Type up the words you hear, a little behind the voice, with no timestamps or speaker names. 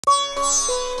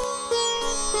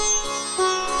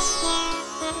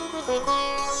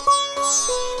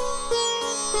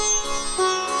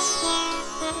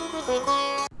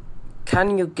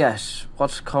Can you guess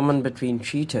what's common between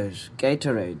Cheetos,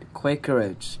 Gatorade, Quaker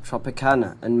Oats,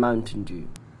 Tropicana and Mountain Dew?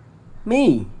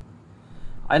 Me!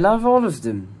 I love all of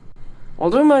them.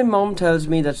 Although my mom tells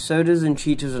me that sodas and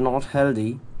Cheetos are not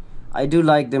healthy, I do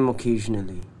like them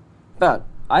occasionally. But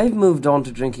I've moved on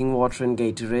to drinking water and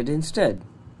Gatorade instead.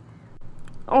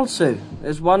 Also,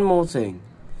 there's one more thing.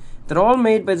 They're all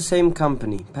made by the same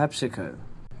company, PepsiCo.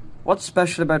 What's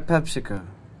special about PepsiCo?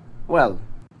 Well,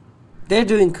 they're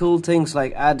doing cool things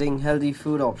like adding healthy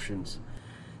food options.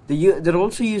 They're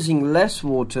also using less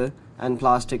water and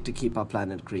plastic to keep our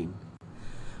planet green.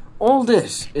 All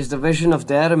this is the vision of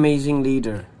their amazing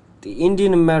leader, the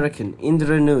Indian American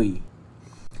Indra Nooyi.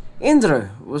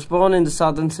 Indra was born in the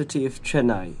southern city of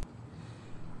Chennai.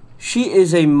 She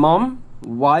is a mom,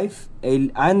 wife,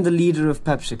 and the leader of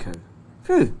PepsiCo.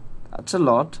 Phew, that's a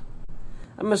lot.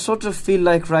 I must sort of feel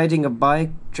like riding a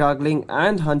bike, juggling,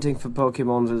 and hunting for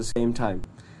Pokemons at the same time.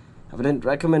 I wouldn't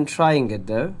recommend trying it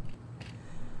though.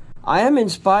 I am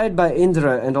inspired by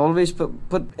Indra and always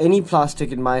put any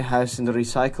plastic in my house in the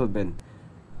recycle bin.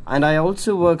 And I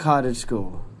also work hard at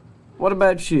school. What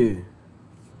about you?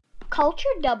 Culture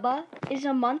Dabba is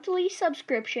a monthly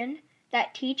subscription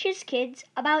that teaches kids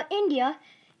about India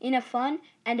in a fun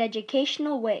and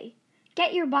educational way.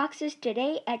 Get your boxes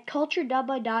today at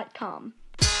culturedabba.com.